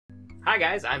Hi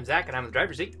guys, I'm Zach and I'm in the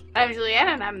driver's seat. I'm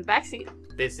Juliana and I'm in the backseat.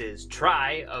 This is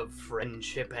Try of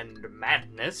Friendship and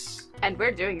Madness. And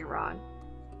we're doing it wrong.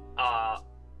 I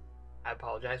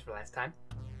apologize for last time.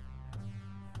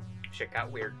 Shit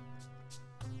got weird.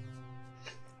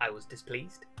 I was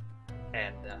displeased.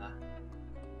 And,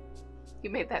 You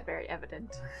made that very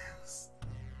evident.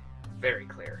 very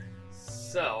clear.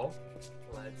 So,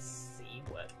 let's see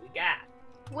what we got.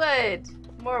 Wood.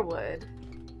 More wood.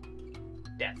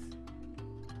 Death.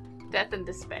 Death and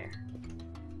despair.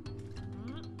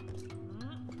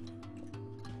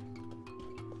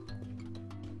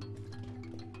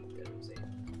 There's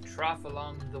a trough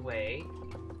along the way.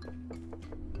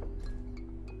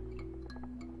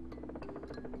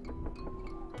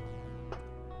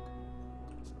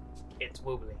 It's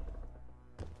wobbly.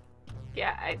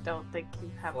 Yeah, I don't think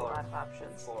you have a lot of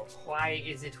options. For why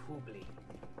is it wobbly?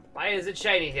 Why is it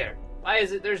shiny here? Why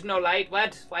is it there's no light?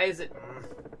 What? Why is it?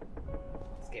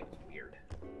 This game is weird.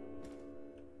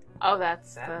 Oh,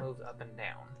 that's That moves up and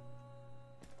down.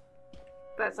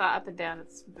 That's not up and down.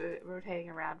 It's rotating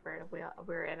around.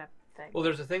 We're in a thing. Well,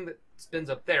 there's a thing that spins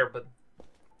up there, but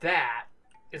that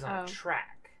is on a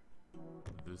track.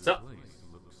 This So- place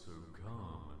looks so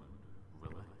calm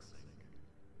and relaxing.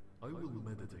 I will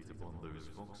meditate upon those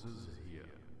foxes here.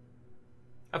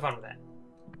 Have fun with that.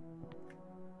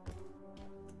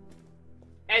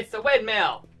 It's the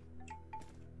windmill!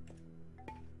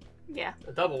 Yeah.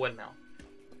 The double windmill.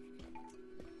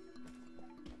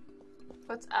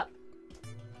 What's up?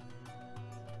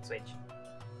 Switch.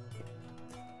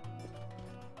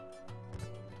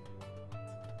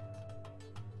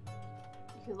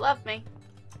 You love me.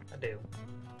 I do.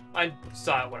 I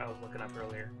saw it when I was looking up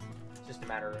earlier. It's just a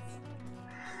matter of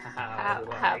how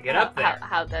do I get up there.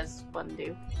 How does one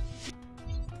do?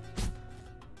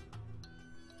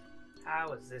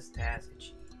 How is this task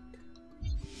achieved?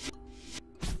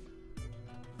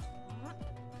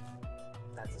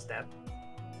 That's a step.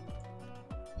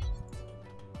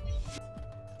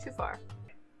 Too far.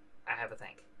 I have a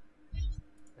thank.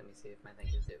 Let me see if my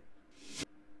thank is due.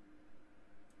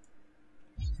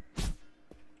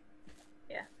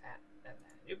 Yeah.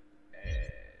 Yep.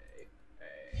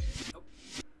 Nope.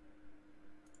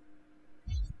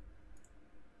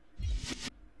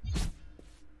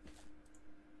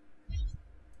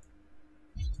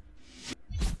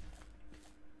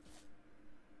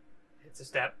 It's a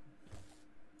step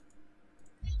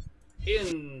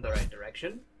in the right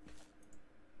direction.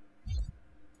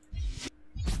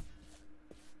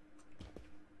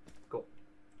 Cool.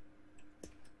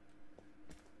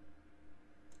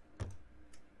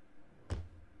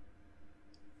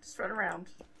 Just run around.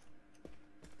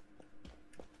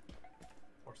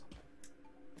 Or something.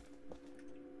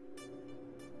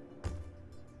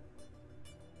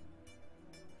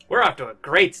 We're off to a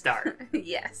great start.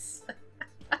 Yes.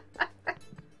 I'm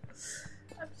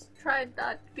just trying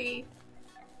not to be.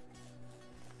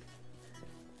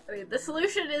 I mean, the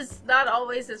solution is not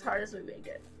always as hard as we make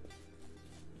it.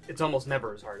 It's almost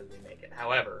never as hard as we make it.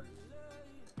 However,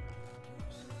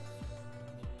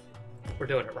 we're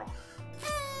doing it wrong.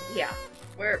 Yeah,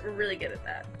 we're really good at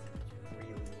that.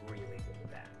 Really, really good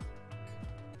at that.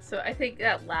 So I think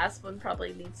that last one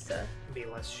probably needs to Be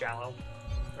less shallow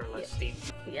or less Yeah. steep.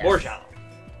 yes. More shallow.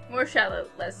 More shallow,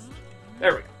 less.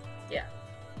 There we go. Yeah.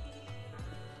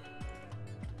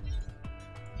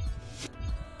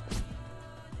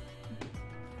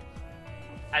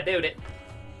 I did it.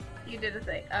 You did a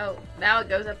thing. Oh, now it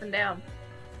goes up and down.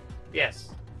 Yes.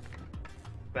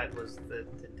 That was the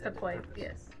The point. purpose.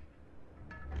 Yes.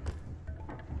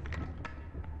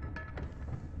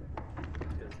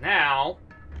 Because now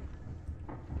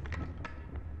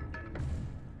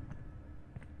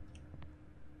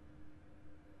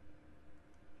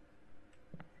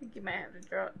I think you might have to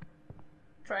draw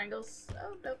triangles.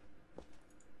 Oh nope.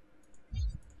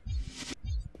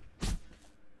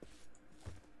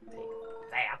 take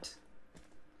that.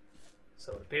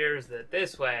 So it appears that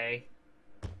this way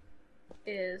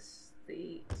Is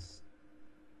the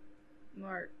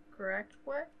more correct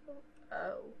way?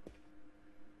 Oh.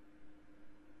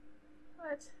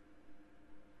 What?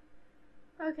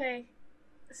 Okay.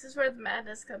 This is where the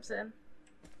madness comes in.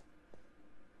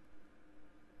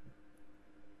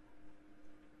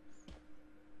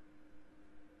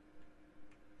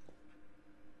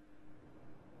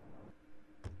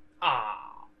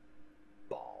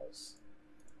 balls.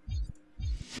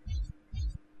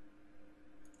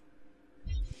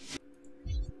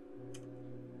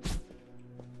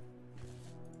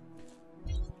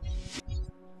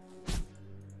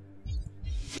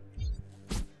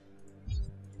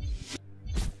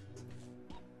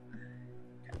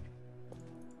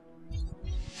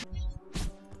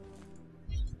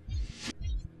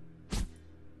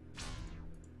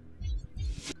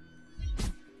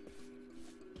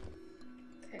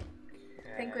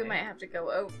 might have to go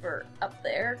up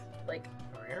there, like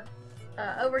Over here?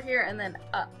 over here, and then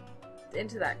up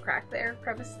into that crack there,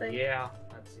 crevice thing. Yeah,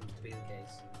 that seems to be the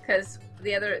case. Because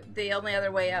the only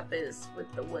other way up is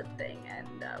with the wood thing,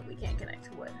 and we can't connect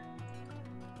to wood.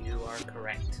 You are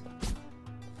correct.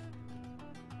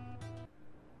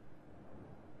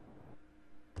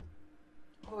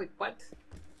 Oh, wait, what?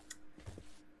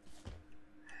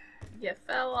 You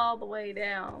fell all the way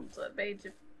down, so it made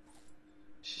you.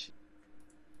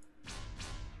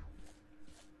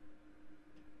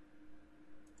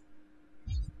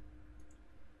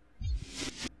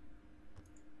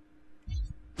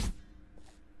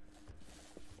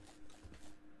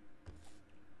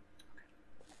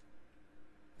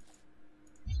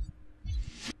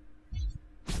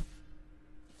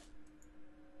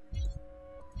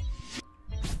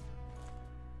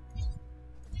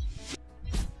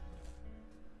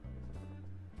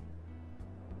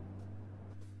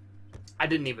 I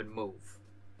didn't even move.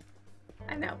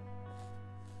 I know.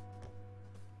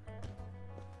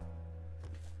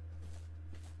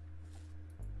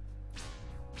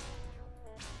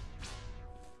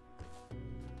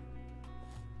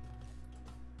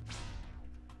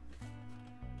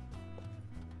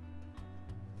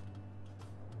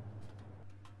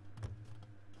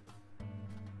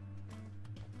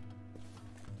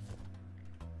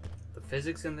 The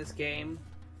physics in this game,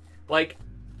 like,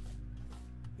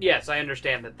 yes, I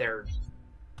understand that they're,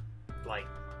 like,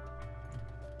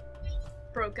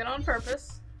 Broken on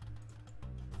purpose.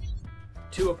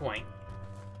 to a point.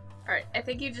 Alright, I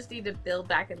think you just need to build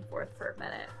back and forth for a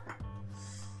minute.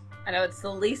 I know it's the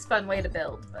least fun way to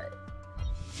build, but...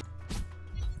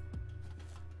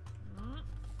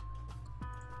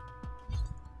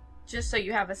 Just so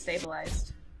you have a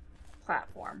stabilized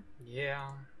platform. Yeah.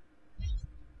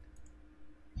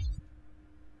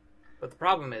 But the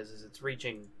problem is it's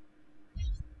reaching...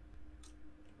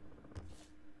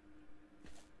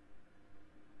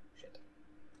 Shit.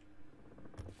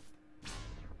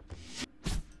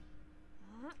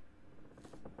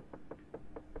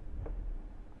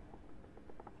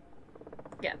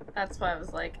 Yeah, that's why I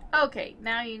was like, okay,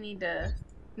 now you need to...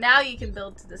 Now you can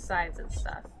build to the sides and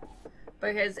stuff.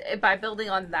 Because by building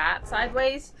on that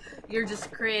sideways, you're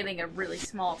just creating a really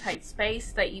small, tight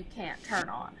space that you can't turn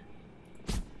on.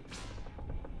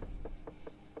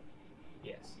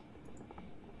 Yes.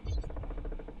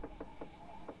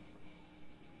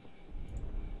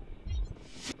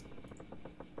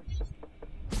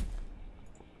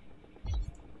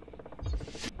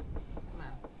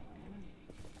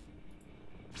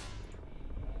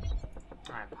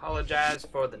 I apologize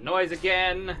for the noise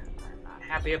again. I'm not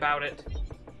happy about it.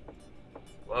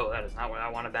 Whoa, that is not where I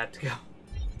wanted that to go.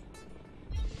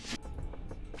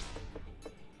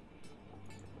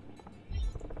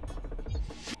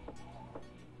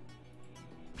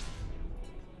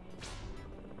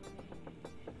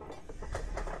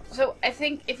 So I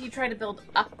think if you try to build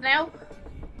up now,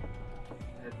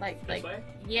 like, This way?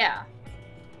 yeah,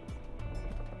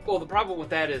 Well, the problem with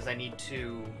that is I need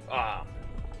to,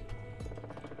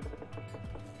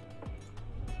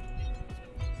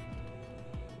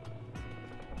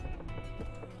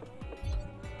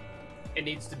 it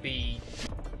needs to be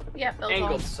yeah, build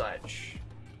angled on such.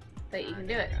 that you can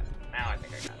do it. Now I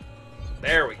think I got it.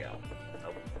 There we go.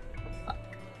 Oh. Fuck.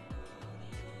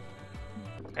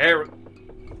 There we...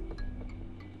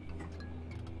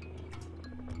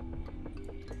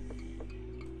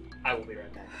 I will be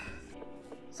right back.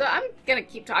 So I'm gonna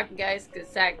keep talking, guys, because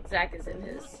Zach is in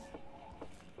his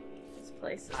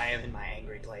place. I am in my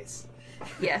angry place.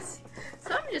 Yes.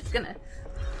 So I'm just gonna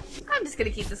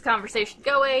keep this conversation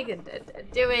going and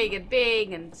doing and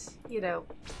being and, you know,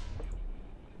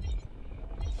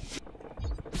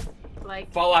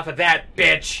 like, Fall off of that,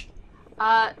 bitch!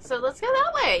 so let's go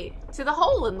that way, to the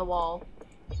hole in the wall.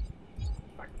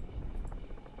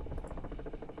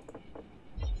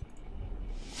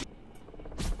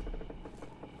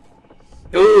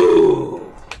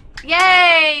 Ooh!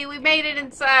 Yay! We made it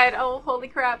inside. Oh, holy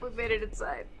crap, we made it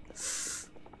inside. You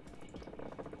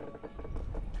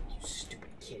stupid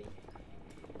kitty.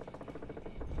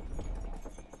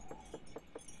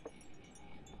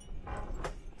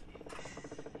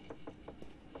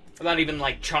 I'm not even,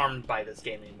 like, charmed by this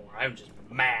game anymore. I'm just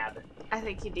mad. I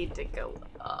think you need to go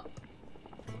up.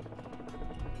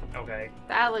 Okay.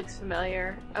 That looks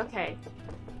familiar. Okay.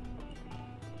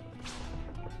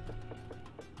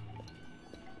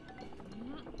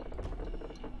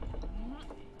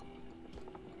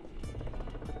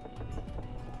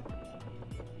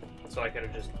 So I could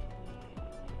have just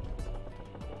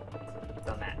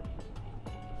done that.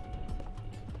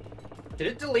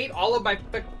 Did it delete all of my...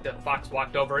 The fox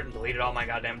walked over it and deleted all my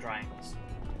goddamn triangles.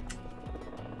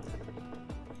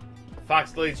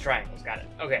 Fox deletes triangles. Got it.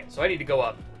 Okay, so I need to go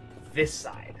up this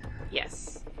side.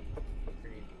 Yes.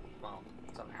 Well,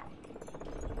 somehow.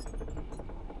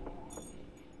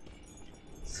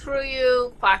 Screw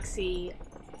you, Foxy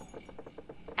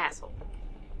asshole.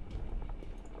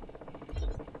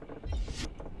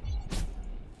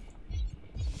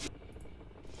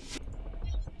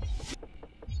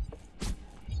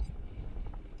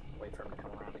 Wait for him to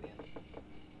come around again.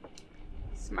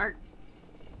 Smart.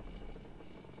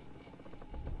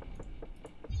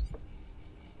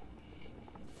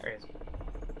 There he is.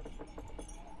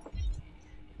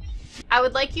 I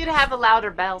would like you to have a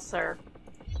louder bell, sir.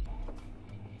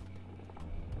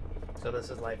 So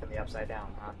this is life in the upside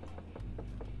down, huh?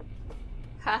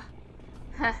 Huh.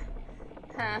 Huh.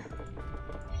 Huh.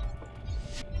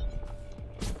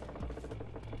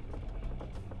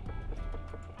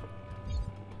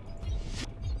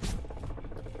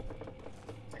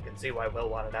 I can see why Will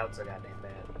wanted out so goddamn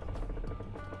bad.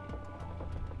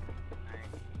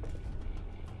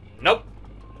 Nope.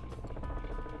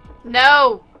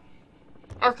 No!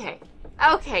 Okay.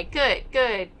 Okay,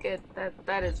 good.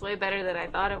 That is way better than I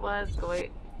thought it was. Go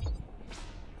wait.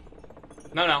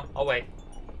 No, I'll wait.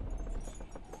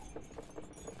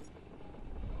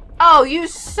 Oh, you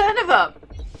son of a...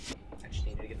 I just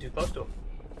needed to get too close to him.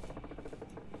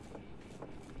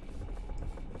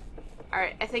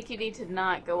 Alright, I think you need to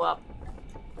not go up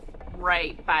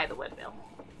right by the windmill.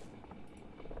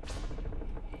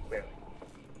 Clearly.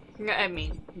 I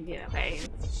mean, you know, hey.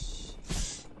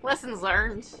 Lessons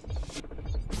learned.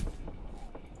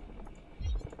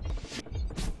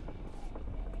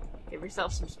 Give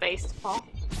yourself some space to fall.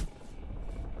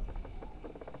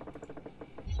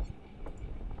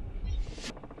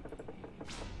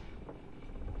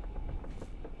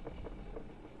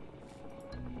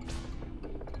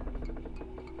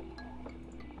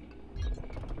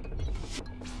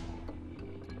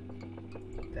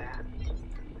 That.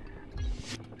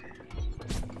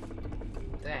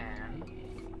 Then.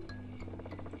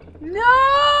 No!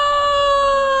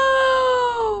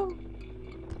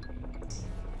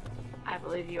 I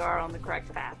believe you are on the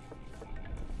correct path.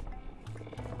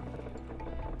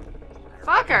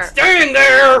 Fucker! Staying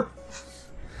there!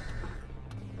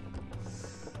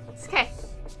 It's okay.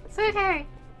 It's okay.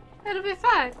 It'll be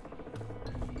fine.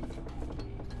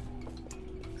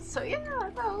 So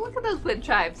yeah, no, look at those wind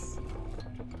chimes.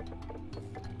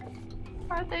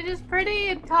 Aren't they just pretty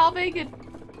and calming and...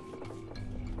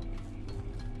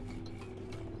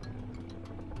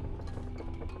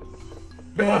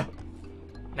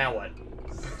 Now what?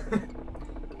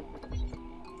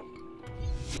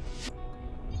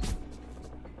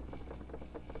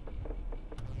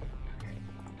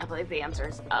 I believe the answer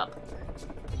is up.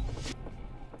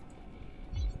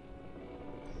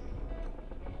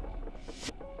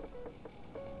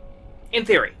 In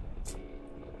theory.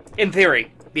 In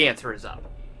theory, the answer is up.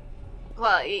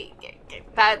 Well,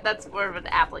 that's more of an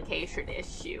application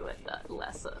issue and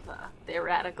less of a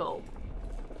theoretical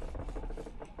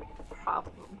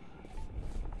problem.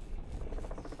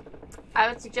 I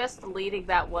would suggest deleting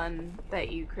that one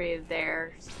that you created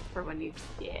there for when you...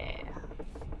 Yeah.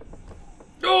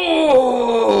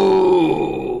 Oh!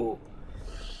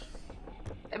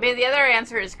 I mean, the other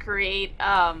answer is create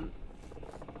a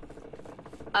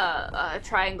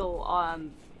triangle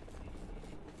on...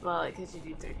 Well, because you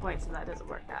do 3 points and that doesn't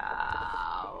work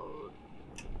out.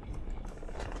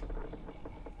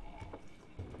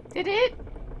 Did it?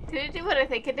 Did it do what I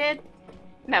think it did?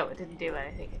 No, it didn't do what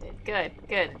I think it did. Good.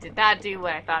 It did not do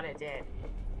what I thought it did.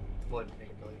 What did you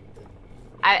think it did?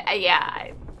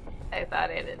 I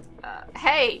thought it did.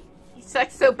 Hey! You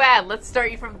suck so bad, let's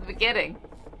start you from the beginning.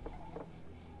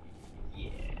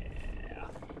 Yeah.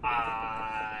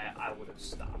 I would have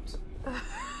stopped.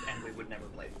 And we would never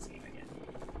play this game again.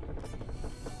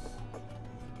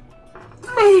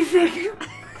 Amazing!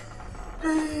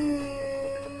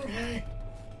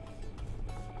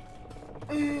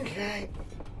 Okay.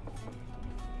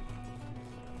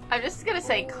 I'm just gonna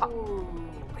say,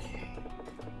 Okay.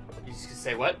 You just gonna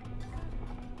say what?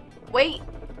 wait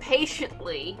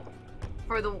patiently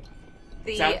for the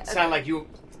Sound like you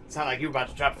were about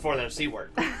to drop before the C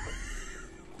word.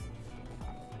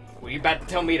 Were you about to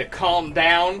tell me to calm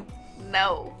down?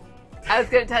 No. I was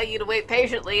gonna tell you to wait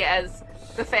patiently as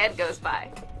the fan goes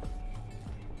by.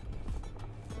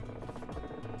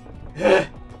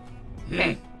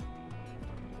 Okay.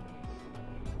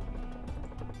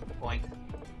 Point.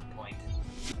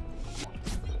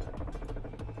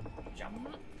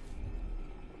 Jump.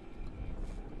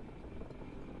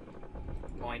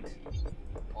 Point.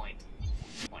 point,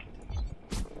 point,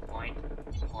 point,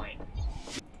 point,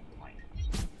 point,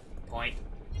 point,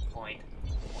 point,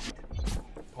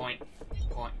 point,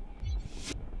 point.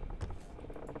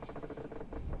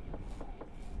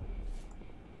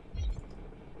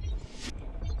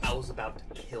 I was about to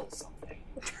kill something.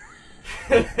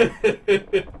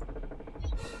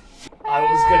 I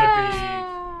was gonna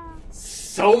be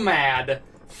so mad.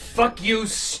 Fuck you,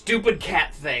 stupid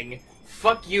cat thing.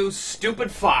 Fuck you,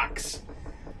 stupid fox.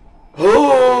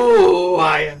 Oh,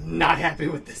 I am not happy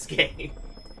with this game.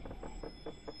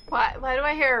 Why do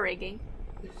I hear a ringing?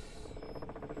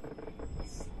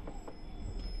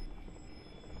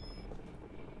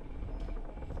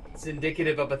 It's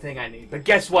indicative of a thing I need. But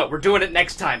guess what? We're doing it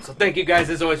next time. So thank you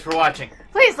guys as always for watching.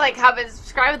 Please like, comment,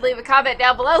 subscribe, and leave a comment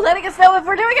down below letting us know if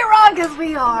we're doing it wrong, because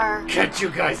we are. Catch you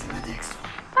guys in the next one.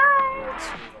 Bye!